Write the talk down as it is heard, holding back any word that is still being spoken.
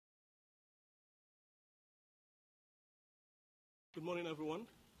Good morning, everyone.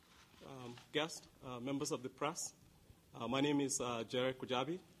 Guests, members of the press. My name is Jerry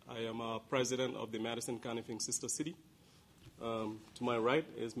Kujabi. I am president of the Madison Kanifing Sister City. To my right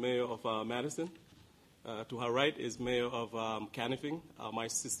is Mayor of Madison. To her right is Mayor of Kanifing, my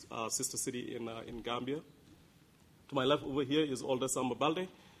sister city in Gambia. To my left over here is Alder Samba Balde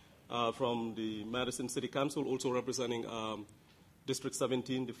from the Madison City Council, also representing District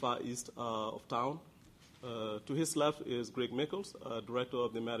 17, the far east of town. To his left is Greg Mickles, director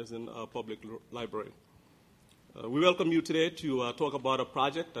of the Madison Public Library. We welcome you today to talk about a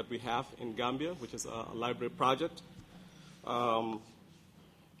project that we have in Gambia, which is a library project. So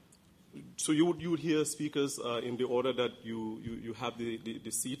you would hear speakers in the order that you have the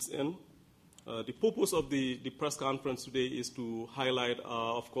seats in. The purpose of the press conference today is to highlight,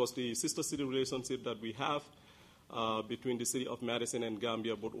 of course, the sister city relationship that we have between the city of Madison and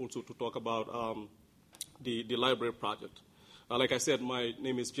Gambia, but also to talk about the library project. Like I said, my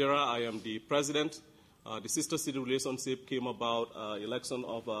name is Jera. I am the president. The sister city relationship came about election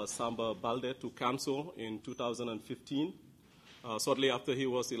of Samba Balde to council in 2015. Shortly after he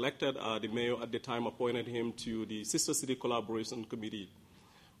was elected, the mayor at the time appointed him to the Sister City Collaboration Committee.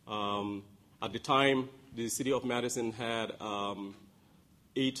 At the time, the city of Madison had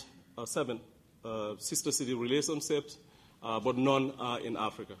seven sister city relationships, but none in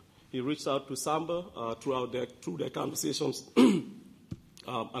Africa. He reached out to Samba through their conversations. An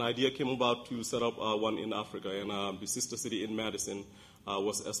idea came about to set up one in Africa, and the sister city in Madison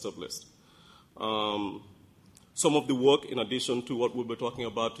was established. Some of the work, in addition to what we'll be talking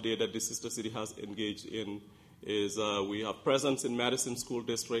about today, that the sister city has engaged in is we have presence in Madison school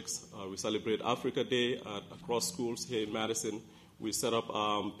districts. We celebrate Africa Day across schools here in Madison. We set up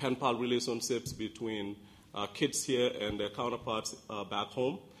pen pal relationships between kids here and their counterparts back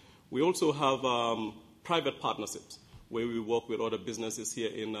home. We also have private partnerships where we work with other businesses here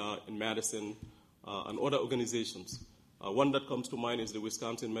in Madison and other organizations. One that comes to mind is the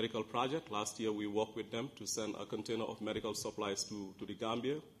Wisconsin Medical Project. Last year we worked with them to send a container of medical supplies to the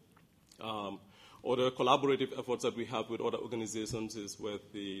Gambia. Other collaborative efforts that we have with other organizations is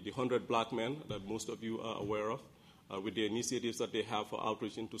with the 100 Black Men that most of you are aware of. With the initiatives that they have for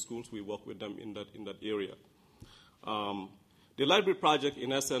outreach into schools, we work with them in that area. The library project,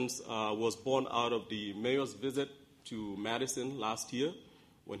 in essence, was born out of the mayor's visit to Madison last year.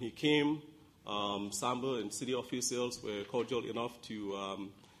 When he came, Samba and city officials were cordial enough to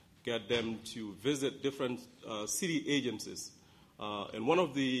get them to visit different city agencies. And one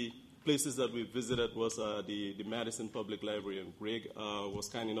of the places that we visited was the Madison Public Library, and Greg was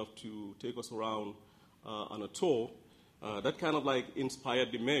kind enough to take us around on a tour. That kind of like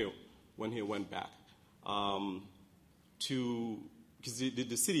inspired the mayor when he went back. Because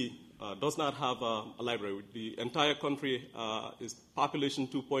the city does not have a library. The entire country is population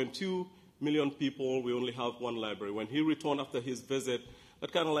 2.2 million people. We only have one library. When he returned after his visit,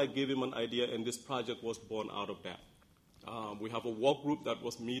 that kind of like gave him an idea, and this project was born out of that. We have a work group that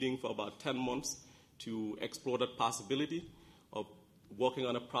was meeting for about 10 months to explore that possibility of working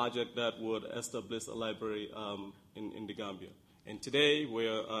on a project that would establish a library in the Gambia. And today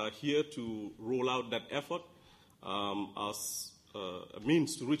we're here to roll out that effort as a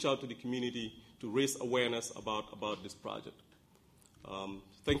means to reach out to the community to raise awareness about this project.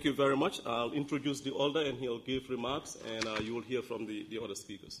 Thank you very much. I'll introduce the Alder, and he'll give remarks, and you will hear from the other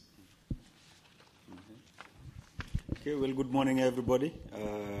speakers. Okay, well, good morning, everybody.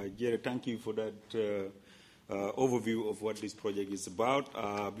 Jerry, thank you for that overview of what this project is about.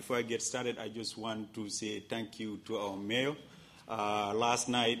 Before I get started, I just want to say thank you to our mayor. Last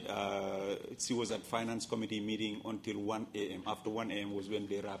night, she was at Finance Committee meeting until 1 a.m. After 1 a.m. was when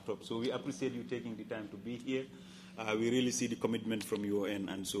they wrapped up. So we appreciate you taking the time to be here. We really see the commitment from your end,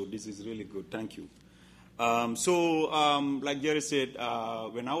 and so this is really good. Thank you. Like Jerry said,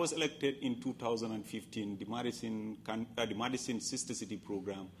 when I was elected in 2015, the Madison Sister City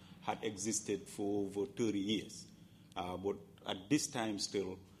program had existed for over 30 years. But at this time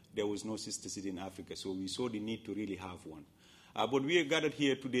still, there was no sister city in Africa, so we saw the need to really have one. But we are gathered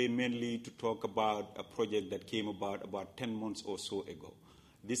here today mainly to talk about a project that came about 10 months or so ago.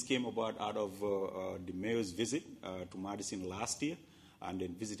 This came about out of the mayor's visit to Madison last year, and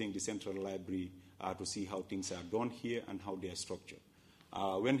then visiting the Central Library to see how things are done here and how they are structured.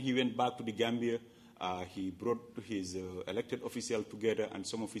 When he went back to the Gambia, he brought his elected officials together and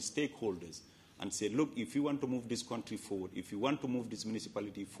some of his stakeholders and said, look, if you want to move this country forward, if you want to move this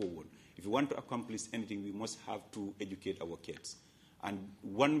municipality forward, if you want to accomplish anything, we must have to educate our kids. And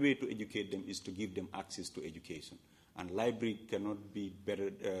one way to educate them is to give them access to education. and library cannot be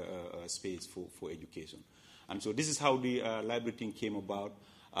better space for education. And so this is how the library thing came about.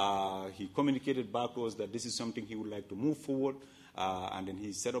 He communicated back to us that this is something he would like to move forward, and then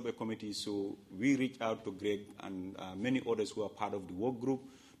he set up a committee. So we reached out to Greg and many others who are part of the work group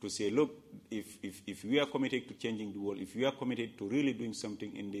to say, look, if we are committed to changing the world, if we are committed to really doing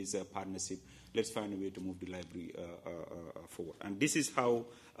something in this partnership, let's find a way to move the library forward. And this is how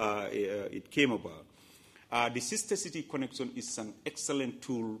it came about. The Sister City Connection is an excellent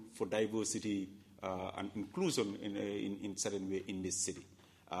tool for diversity and inclusion in certain way in this city.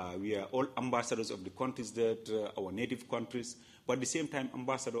 We are all ambassadors of the countries that our native countries, but at the same time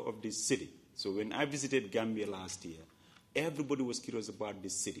ambassador of this city. So when I visited Gambia last year, everybody was curious about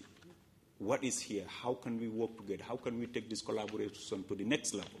this city. What is here? How can we work together? How can we take this collaboration to the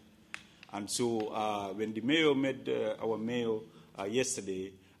next level? And so when the mayor met our mayor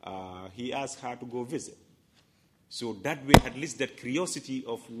yesterday, he asked her to go visit. So that way, at least that curiosity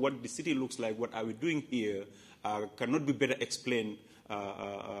of what the city looks like, what are we doing here, cannot be better explained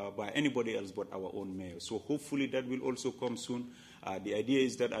by anybody else but our own mayor. So hopefully that will also come soon. The idea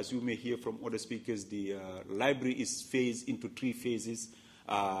is that, as you may hear from other speakers, the library is phased into 3 phases.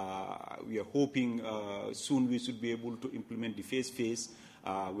 We are hoping soon we should be able to implement the phase.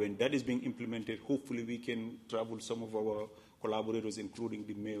 When that is being implemented, hopefully we can travel some of our collaborators, including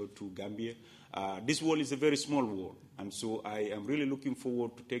the mayor, to Gambia. This world is a very small world, and so I am really looking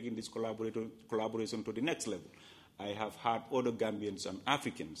forward to taking this collaboration to the next level. I have had other Gambians and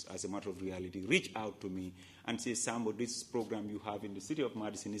Africans, as a matter of reality, reach out to me and say, Sambo, this program you have in the city of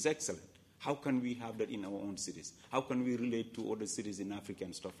Madison is excellent. How can we have that in our own cities? How can we relate to other cities in Africa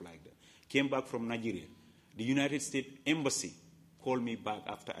and stuff like that? Came back from Nigeria. The United States Embassy called me back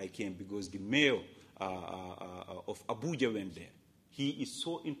after I came because the mayor of Abuja went there. He is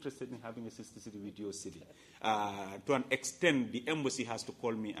so interested in having a sister city with your city. To an extent, the embassy has to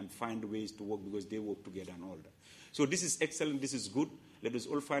call me and find ways to work because they work together and all that. So this is excellent. This is good. Let us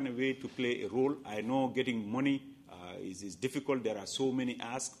all find a way to play a role. I know getting money is difficult. There are so many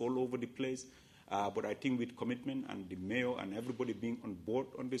asks all over the place. But I think with commitment and the mayor and everybody being on board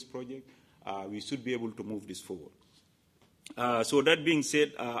on this project, we should be able to move this forward. So that being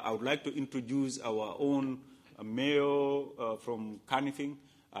said, I would like to introduce our own mayor from Kanifing,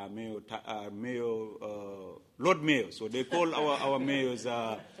 Lord Mayor. So they call our mayors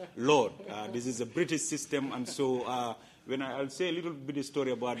Lord. This is a British system, and so I'll say a little bit of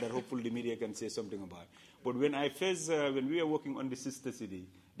story about that. Hopefully the media can say something about it. But when we were working on the sister city,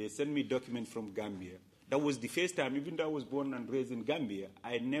 they sent me documents from Gambia. That was the first time, even though I was born and raised in Gambia,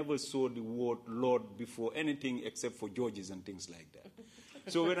 I never saw the word Lord before anything except for Georges and things like that.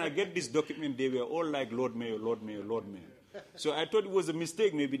 So when I get this document, they were all like Lord Mayor, Lord Mayor, Lord Mayor. So I thought it was a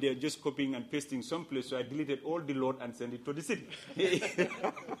mistake. Maybe they're just copying and pasting someplace. So I deleted all the Lord and sent it to the city.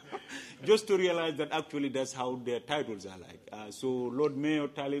 Just to realize that actually that's how their titles are like. So Lord Mayor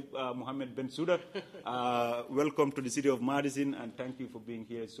Talib Ahmed Bensouda, welcome to the city of Madison, and thank you for being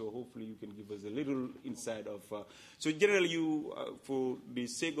here. So hopefully you can give us a little insight of... so generally you, for the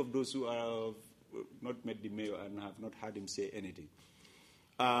sake of those who have not met the mayor and have not heard him say anything,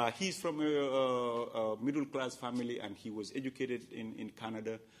 he's from a middle-class family, and he was educated in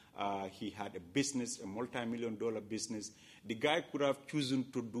Canada. He had a business, a multi-million-dollar business. The guy could have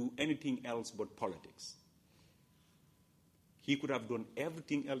chosen to do anything else but politics. He could have done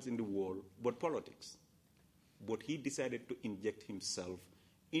everything else in the world but politics. But he decided to inject himself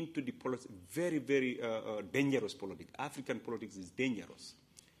into the very, very dangerous politics. African politics is dangerous.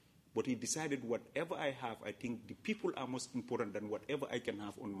 But he decided, whatever I have, I think the people are most important than whatever I can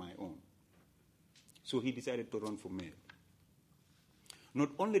have on my own. So he decided to run for mayor.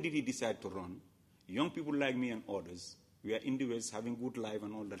 Not only did he decide to run, young people like me and others, we are in the West having good life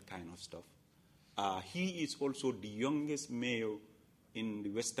and all that kind of stuff. He is also the youngest mayor in the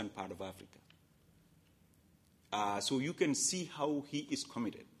western part of Africa. So you can see how he is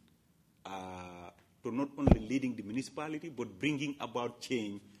committed to not only leading the municipality, but bringing about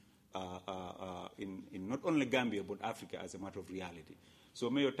change in not only Gambia, but Africa as a matter of reality. So,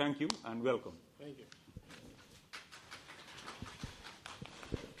 Mayor, thank you and welcome. Thank you.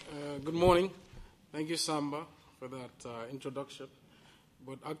 Good morning. Thank you, Samba, for that introduction.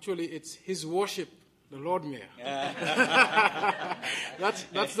 But actually, it's His Worship, the Lord Mayor.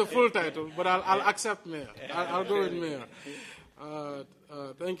 That's the full title, but I'll accept Mayor. I'll go with Mayor.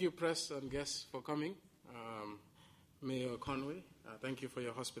 Thank you, press and guests, for coming. Mayor Conway, thank you for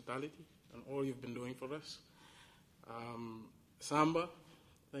your hospitality and all you've been doing for us. Samba,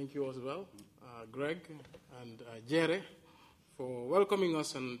 thank you as well. Greg and Jere for welcoming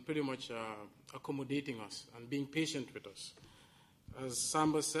us and pretty much accommodating us and being patient with us. As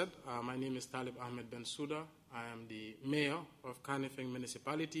Samba said, my name is Talib Ahmed Bensouda. I am the mayor of Kanifing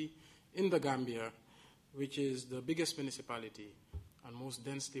municipality in the Gambia, which is the biggest municipality and most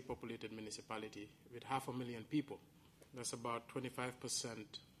densely populated municipality with 500,000 people. That's about 25%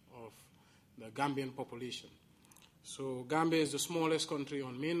 of the Gambian population. So Gambia is the smallest country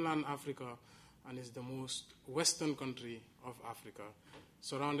on mainland Africa and is the most western country of Africa,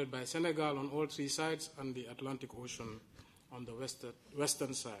 surrounded by Senegal on all three sides and the Atlantic Ocean on the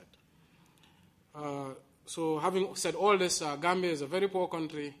western side. So having said all this, Gambia is a very poor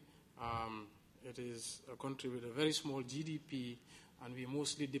country. It is a country with a very small GDP, and we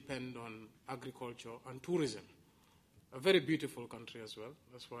mostly depend on agriculture and tourism. A very beautiful country as well.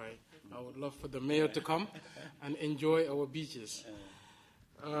 That's why I would love for the mayor to come and enjoy our beaches.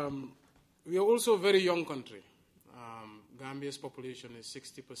 We are also a very young country. Gambia's population is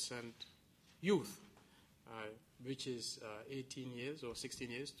 60% youth, which is 18 years or 16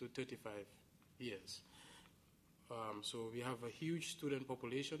 years to 35 years. So we have a huge student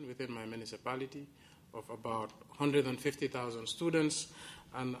population within my municipality of about 150,000 students.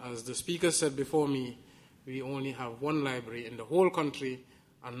 And as the speaker said before me, we only have one library in the whole country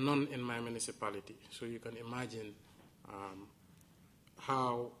and none in my municipality. So you can imagine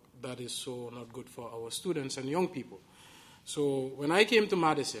how that is so not good for our students and young people. So when I came to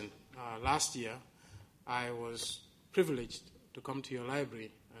Madison last year, I was privileged to come to your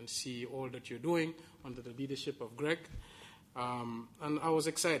library and see all that you're doing under the leadership of Greg. And I was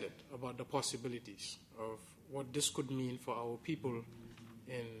excited about the possibilities of what this could mean for our people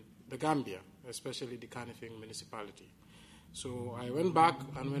in the Gambia, especially the Kanifing municipality. So I went back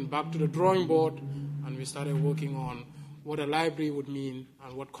to the drawing board, and we started working on what a library would mean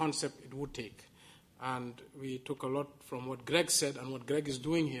and what concept it would take. And we took a lot from what Greg said and what Greg is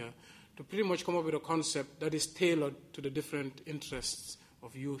doing here to pretty much come up with a concept that is tailored to the different interests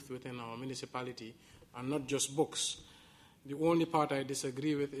of youth within our municipality, and not just books. The only part I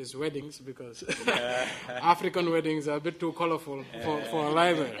disagree with is weddings, because African weddings are a bit too colorful for a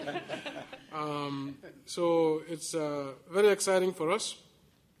library. So it's very exciting for us.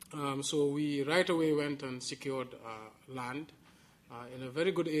 So we right away went and secured land in a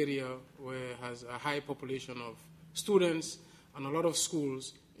very good area where it has a high population of students and a lot of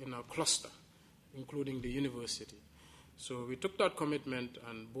schools in a cluster, including the university. So we took that commitment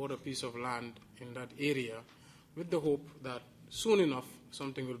and bought a piece of land in that area with the hope that soon enough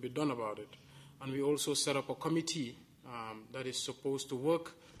something will be done about it. And we also set up a committee that is supposed to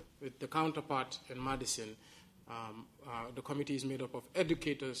work with the counterpart in Madison. The committee is made up of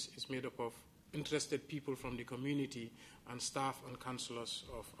educators, it's made up of interested people from the community and staff and councillors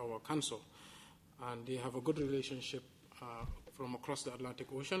of our council. And they have a good relationship from across the Atlantic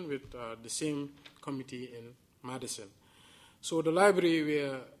Ocean with the same committee in Madison. So the library we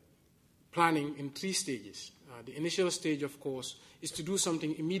are planning in 3 stages. The initial stage, of course, is to do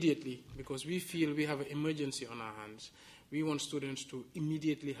something immediately because we feel we have an emergency on our hands. We want students to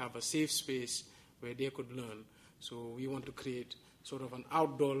immediately have a safe space where they could learn. So we want to create sort of an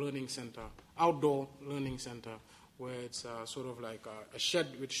outdoor learning center where it's sort of like a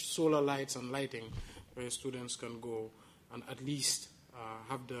shed with solar lights and lighting where students can go and at least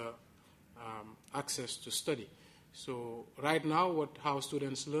have the access to study. So right now, how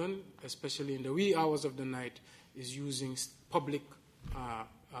students learn, especially in the wee hours of the night, is using public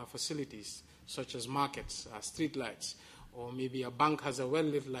facilities such as markets, street lights, or maybe a bank has a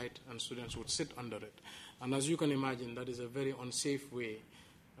well-lit light and students would sit under it. And as you can imagine, that is a very unsafe way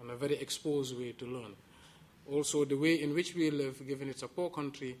and a very exposed way to learn. Also, the way in which we live, given it's a poor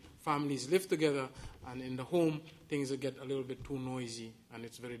country, families live together, and in the home, things get a little bit too noisy, and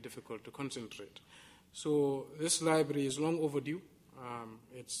it's very difficult to concentrate. So this library is long overdue.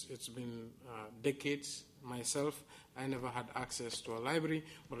 It's been decades. Myself, I never had access to a library,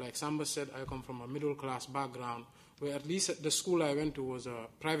 but like Samba said, I come from a middle-class background where at least the school I went to was a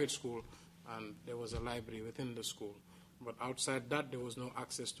private school, and there was a library within the school. But outside that, there was no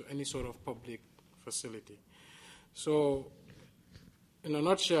access to any sort of public facility. So in a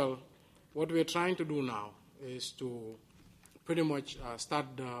nutshell, what we're trying to do now is to pretty much start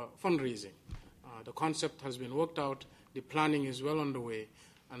the fundraising. The concept has been worked out, the planning is well underway,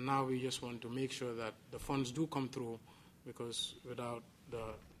 and now we just want to make sure that the funds do come through, because without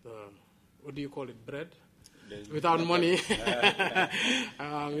the what do you call it, bread? Without money,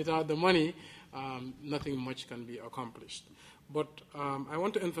 without the money, nothing much can be accomplished. But I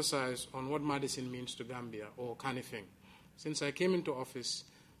want to emphasize on what Madison means to Gambia, or Kanifing. Since I came into office,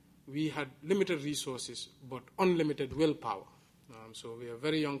 we had limited resources but unlimited willpower. So we are a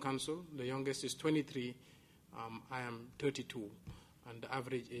very young council. The youngest is 23. I am 32, and the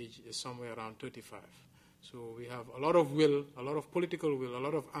average age is somewhere around 35. So we have a lot of will, a lot of political will, a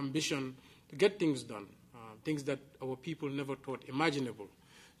lot of ambition to get things done, things that our people never thought imaginable.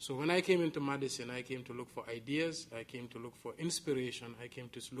 So when I came into Madison, I came to look for ideas, I came to look for inspiration, I came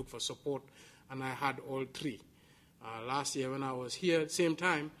to look for support, and I had all three. Last year when I was here, same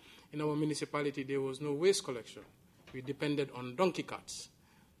time, in our municipality there was no waste collection. We depended on donkey carts,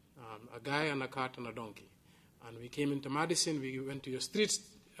 a guy and a cart and a donkey. And we came into Madison, we went to your streets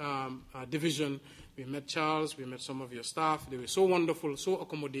division, we met Charles, we met some of your staff. They were so wonderful, so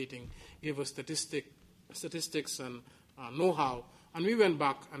accommodating, gave us statistics and know-how. And we went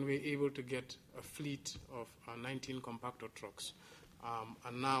back and we were able to get a fleet of 19 compactor trucks.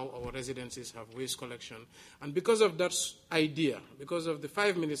 And now our residences have waste collection. And because of that idea, because of the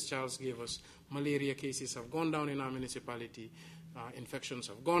 5 minutes Charles gave us, malaria cases have gone down in our municipality, infections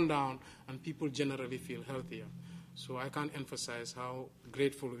have gone down, and people generally feel healthier. So I can't emphasize how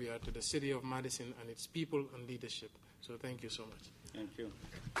grateful we are to the city of Madison and its people and leadership. So thank you so much. Thank you.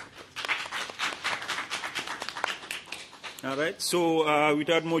 All right, so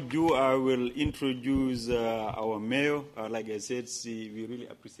without more ado, I will introduce our mayor. Like I said, we really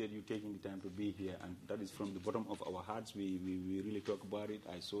appreciate you taking the time to be here, and that is from the bottom of our hearts. We really talk about it.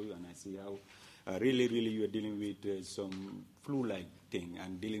 I saw you, and I see how really you are dealing with some flu-like thing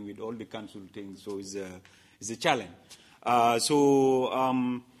and dealing with all the council things, so it's a challenge. Our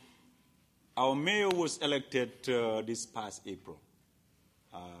mayor was elected this past April.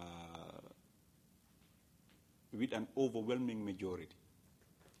 With an overwhelming majority.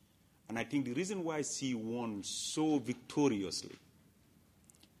 And I think the reason why she won so victoriously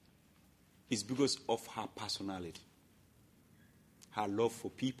is because of her personality, her love for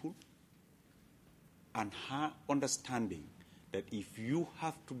people, and her understanding that if you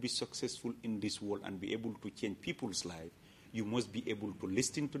have to be successful in this world and be able to change people's lives, you must be able to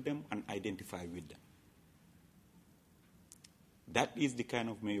listen to them and identify with them. That is the kind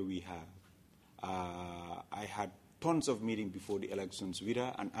of mayor we have. I had tons of meetings before the elections with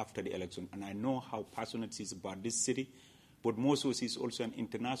her and after the election, and I know how passionate she is about this city, but more so she's also an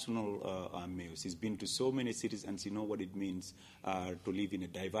international mayor. She's been to so many cities, and she knows what it means to live in a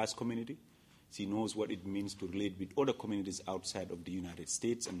diverse community. She knows what it means to relate with other communities outside of the United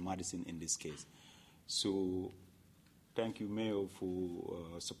States, and Madison in this case. So thank you, Mayor,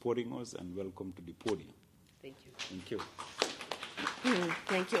 for supporting us, and welcome to the podium. Thank you. Thank you.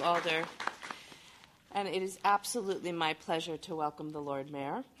 Thank you, Alder. And it is absolutely my pleasure to welcome the Lord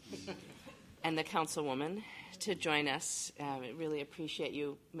Mayor and the Councilwoman to join us. I really appreciate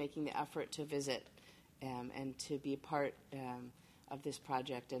you making the effort to visit and to be a part of this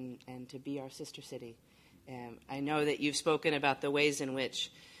project and to be our sister city. I know that you've spoken about the ways in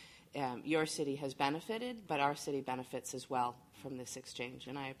which your city has benefited, but our city benefits as well from this exchange,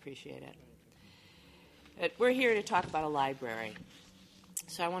 and I appreciate it. But we're here to talk about a library.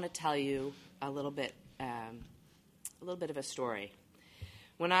 So I want to tell you a little bit of a story.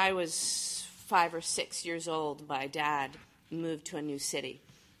 When I was 5 or 6 years old, my dad moved to a new city,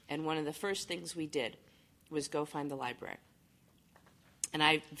 and one of the first things we did was go find the library. And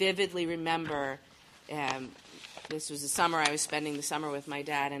I vividly remember this was the summer I was spending the summer with my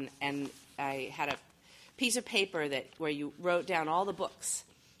dad, and I had a piece of paper where you wrote down all the books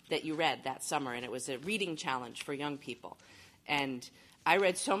that you read that summer, and it was a reading challenge for young people. And I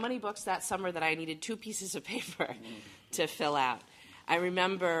read so many books that summer that I needed 2 pieces of paper to fill out. I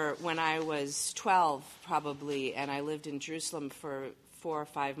remember when I was 12 probably, and I lived in Jerusalem for 4 or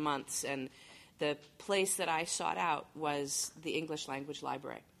 5 months, and the place that I sought out was the English language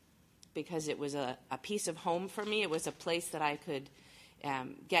library because it was a piece of home for me. It was a place that I could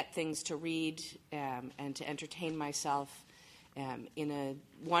get things to read and to entertain myself in a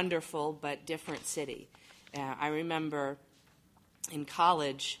wonderful but different city. I remember in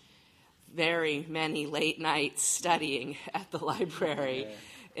college, very many late nights studying at the library,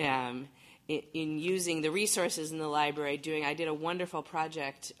 in using the resources in the library. I did a wonderful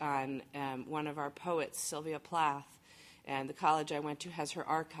project on one of our poets, Sylvia Plath, and the college I went to has her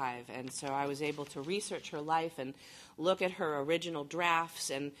archive, and so I was able to research her life and look at her original drafts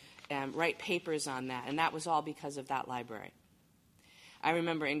and write papers on that, and that was all because of that library. I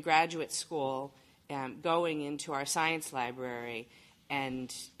remember in graduate school going into our science library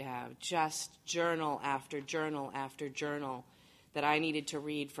and just journal after journal after journal that I needed to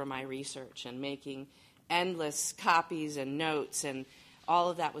read for my research and making endless copies and notes, and all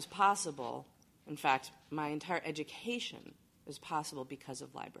of that was possible. In fact, my entire education was possible because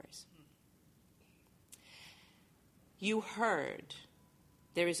of libraries. You heard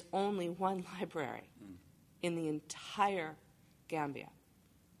there is only one library in the entire Gambia.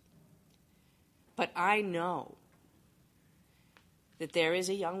 But I know that there is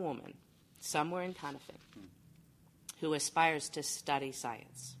a young woman somewhere in Kanifing who aspires to study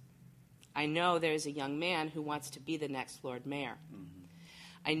science. I know there is a young man who wants to be the next Lord Mayor.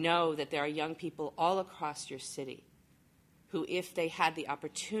 I know that there are young people all across your city who, if they had the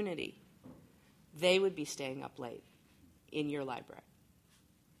opportunity, they would be staying up late in your library.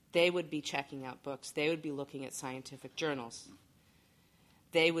 They would be checking out books. They would be looking at scientific journals.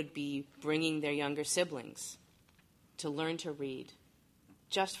 They would be bringing their younger siblings to learn to read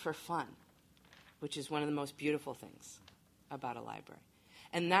just for fun, which is one of the most beautiful things about a library.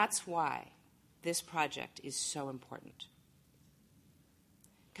 And that's why this project is so important.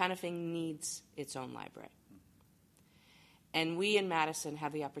 Kanifing needs its own library. And we in Madison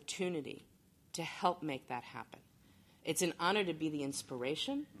have the opportunity to help make that happen. It's an honor to be the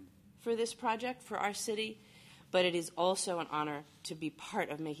inspiration for this project for our city, but it is also an honor to be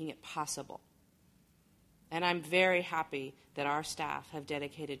part of making it possible. And I'm very happy that our staff have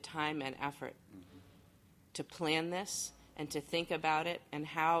dedicated time and effort to plan this and to think about it and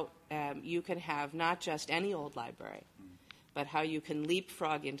how you can have not just any old library, but how you can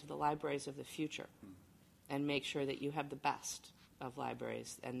leapfrog into the libraries of the future and make sure that you have the best of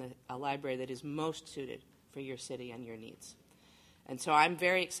libraries and a library that is most suited for your city and your needs. And so I'm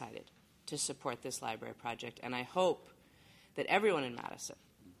very excited to support this library project, and I hope that everyone in Madison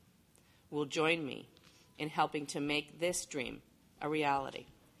will join me in helping to make this dream a reality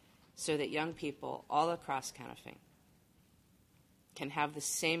so that young people all across Kanifing can have the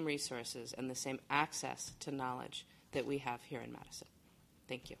same resources and the same access to knowledge that we have here in Madison.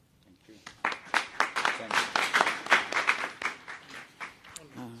 Thank you. Thank you.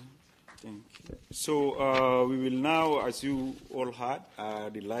 Thank you. So we will now, as you all heard,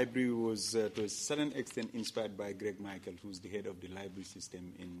 the library was to a certain extent inspired by Greg Michael, who's the head of the library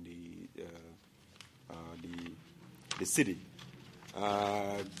system in the city.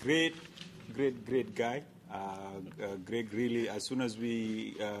 Great guy. Greg really, as soon as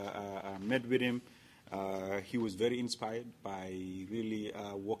we met with him, he was very inspired by really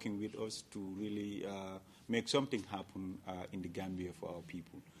working with us to really make something happen in the Gambia for our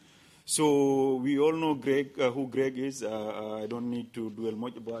people. So we all know Greg, who Greg is. I don't need to dwell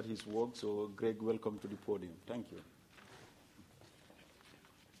much about his work. So Greg, welcome to the podium. Thank you.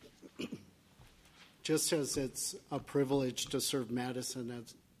 Just as it's a privilege to serve Madison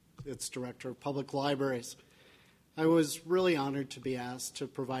as its Director of Public Libraries, I was really honored to be asked to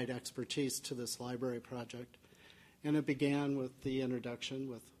provide expertise to this library project. And it began with the introduction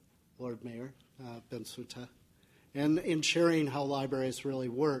with Lord Mayor Bensouda, and in sharing how libraries really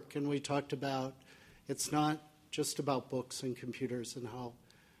work. And we talked about it's not just about books and computers and how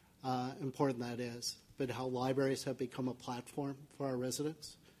important that is, but how libraries have become a platform for our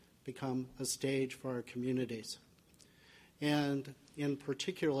residents, become a stage for our communities. And in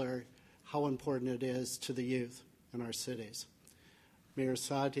particular, how important it is to the youth in our cities. Mayor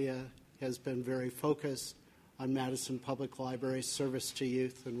Satya has been very focused on Madison Public Library's service to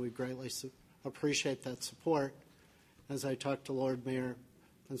youth, and we greatly appreciate that support. As I talked to Lord Mayor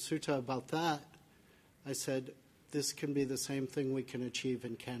Bensouda about that, I said, this can be the same thing we can achieve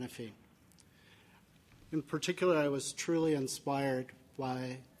in Kanifing. In particular, I was truly inspired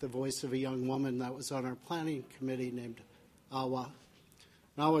by the voice of a young woman that was on our planning committee named Awa.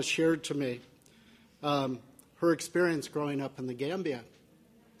 And Awa shared to me her experience growing up in the Gambia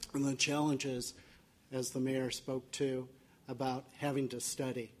and the challenges, as the mayor spoke to, about having to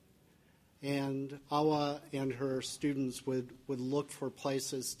study. And Awa and her students would look for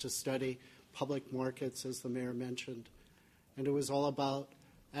places to study, public markets, as the mayor mentioned. And it was all about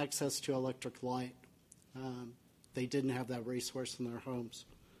access to electric light. They didn't have that resource in their homes.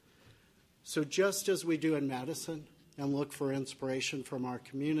 So just as we do in Madison and look for inspiration from our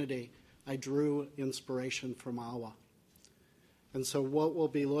community, I drew inspiration from Awa. And so what we'll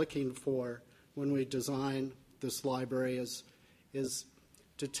be looking for when we design this library is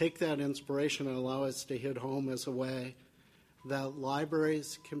to take that inspiration and allow us to hit home as a way that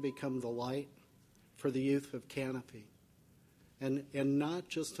libraries can become the light for the youth of Kanifing. And not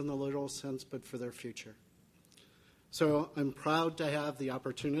just in the literal sense, but for their future. So I'm proud to have the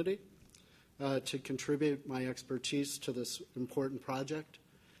opportunity to contribute my expertise to this important project.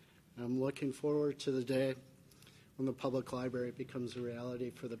 I'm looking forward to the day when the public library becomes a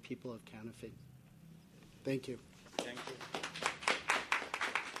reality for the people of Kanifing. Thank you. Thank you.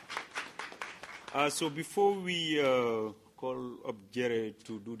 So before we call up Jerry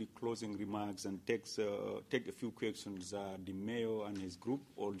to do the closing remarks and take a few questions. The mayor and his group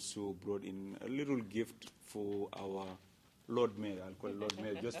also brought in a little gift for our Lord Mayor. I'll call Lord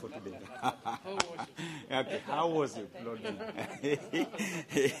Mayor just for today. Okay, how was it, Lord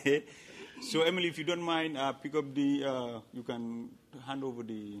Mayor? So, Emily, if you don't mind, pick up the. You can hand over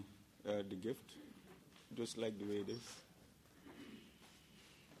the gift, just like the way it is.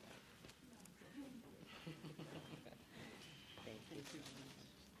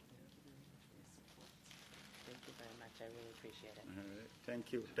 I really appreciate it.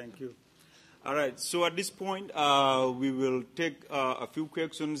 Thank you, thank you. All right, so at this point, we will take a few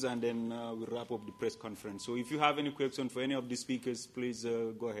questions and then we'll wrap up the press conference. So if you have any questions for any of the speakers, please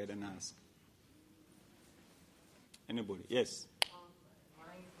go ahead and ask. Anybody? Yes? My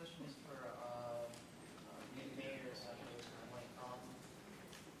question is for Mayor Satya Rhodes-Conway.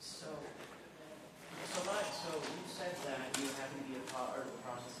 So you said that you happen to be a part of the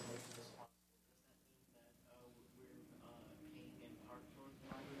process of making this possible. Does that mean that we're paying in part towards the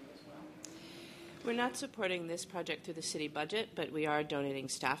library as well? We're not supporting this project through the city budget, but we are donating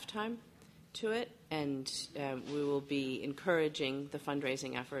staff time to it, and we will be encouraging the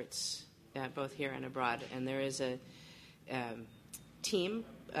fundraising efforts both here and abroad. And there is a team,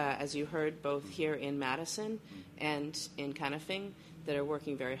 as you heard, both here in Madison and in Kanifing, that are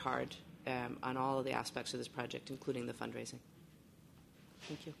working very hard on all of the aspects of this project, including the fundraising.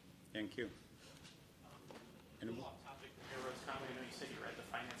 Thank you. Thank you. Anybody? Topic, Mayor Rhodes-Conway, I know you said you were at the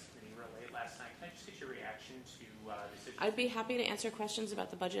Finance Committee real late last night. Can I just get your reaction to decisions? I'd be happy to answer questions about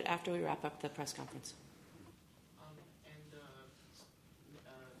the budget after we wrap up the press conference.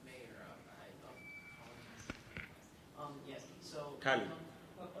 Mayor, yes. So. Talib.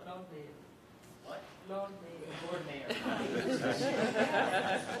 Lord Mayor. What? Lord Mayor. Lord Mayor.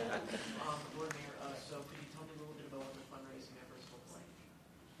 Lord Mayor. So could you tell me a little bit about what the fundraising efforts look like?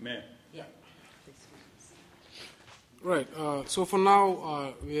 Mayor. Yeah. Right. So for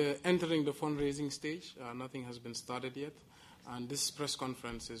now, we're entering the fundraising stage. Nothing has been started yet. And this press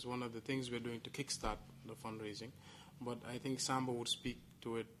conference is one of the things we're doing to kickstart the fundraising. But I think Samba would speak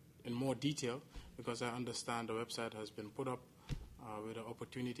to it in more detail because I understand the website has been put up with an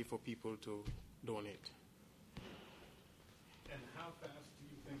opportunity for people to donate. And how fast do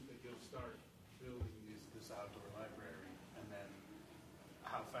you think that you'll start building this outdoor library? And then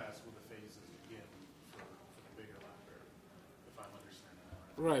how fast will the phases begin for the bigger library, if I'm understanding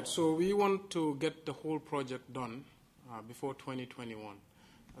that right? Right. So we want to get the whole project done before 2021.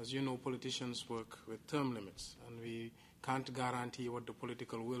 As you know, politicians work with term limits, and we can't guarantee what the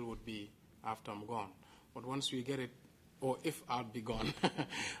political will would be after I'm gone. But once we get it, or if I'll be gone,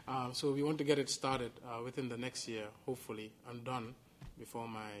 so we want to get it started within the next year, hopefully, and done before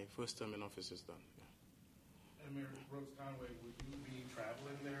my first term in office is done. Yeah. And Mayor Rhodes-Conway, would you be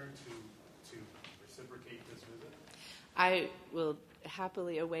traveling there to reciprocate this visit? I will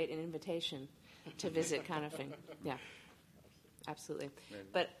happily await an invitation to visit Kanifing. Yeah, absolutely.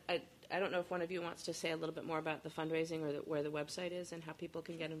 But I don't know if one of you wants to say a little bit more about the fundraising or where the website is and how people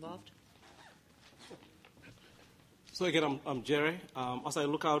can get involved. So again, I'm Jerry. As I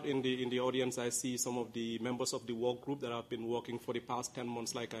look out in the audience, I see some of the members of the work group that have been working for the past 10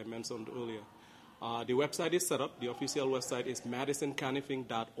 months, like I mentioned earlier. The website is set up. The official website is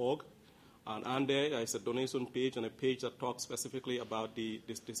madisonkanifing.org. And there is a donation page and a page that talks specifically about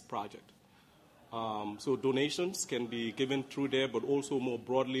this project. So donations can be given through there, but also more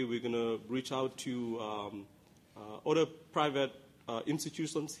broadly, we're going to reach out to other private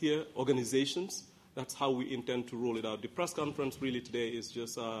institutions here, organizations. That's how we intend to roll it out. The press conference really today is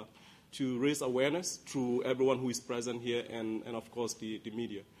just to raise awareness through everyone who is present here and of course, the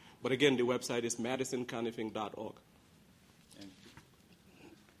media. But again, the website is madisonkanifing.org.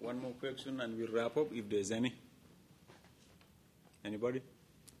 One more question and we'll wrap up if there's any. Anybody?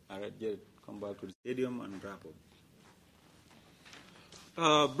 All right, Jared, come back to the stadium and wrap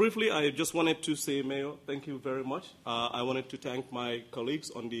up. Briefly, I just wanted to say, Mayor, thank you very much. I wanted to thank my colleagues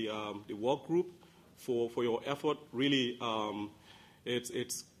on the work group for your effort. Really,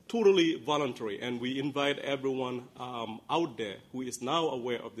 it's totally voluntary, and we invite everyone out there who is now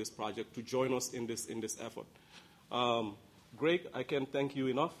aware of this project to join us in this effort. Greg, I can't thank you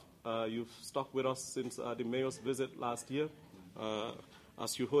enough. You've stuck with us since the mayor's visit last year.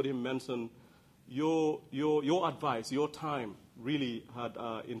 As you heard him mention, your advice, your time really had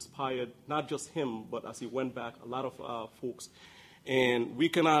inspired not just him, but as he went back, a lot of folks. And we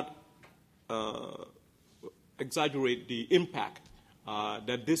cannot exaggerate the impact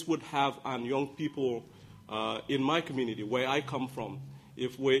that this would have on young people in my community, where I come from,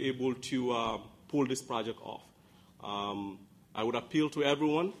 if we're able to pull this project off. I would appeal to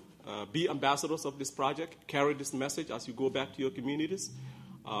everyone, be ambassadors of this project, carry this message as you go back to your communities.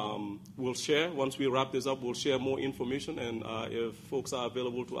 We'll share, once we wrap this up, we'll share more information, and if folks are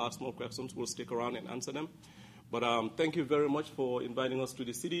available to ask more questions, we'll stick around and answer them. But thank you very much for inviting us to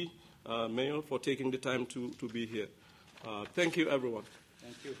the city, Mayor, for taking the time to be here. Thank you, everyone.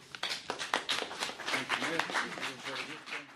 Thank you. Thank you, Mayor.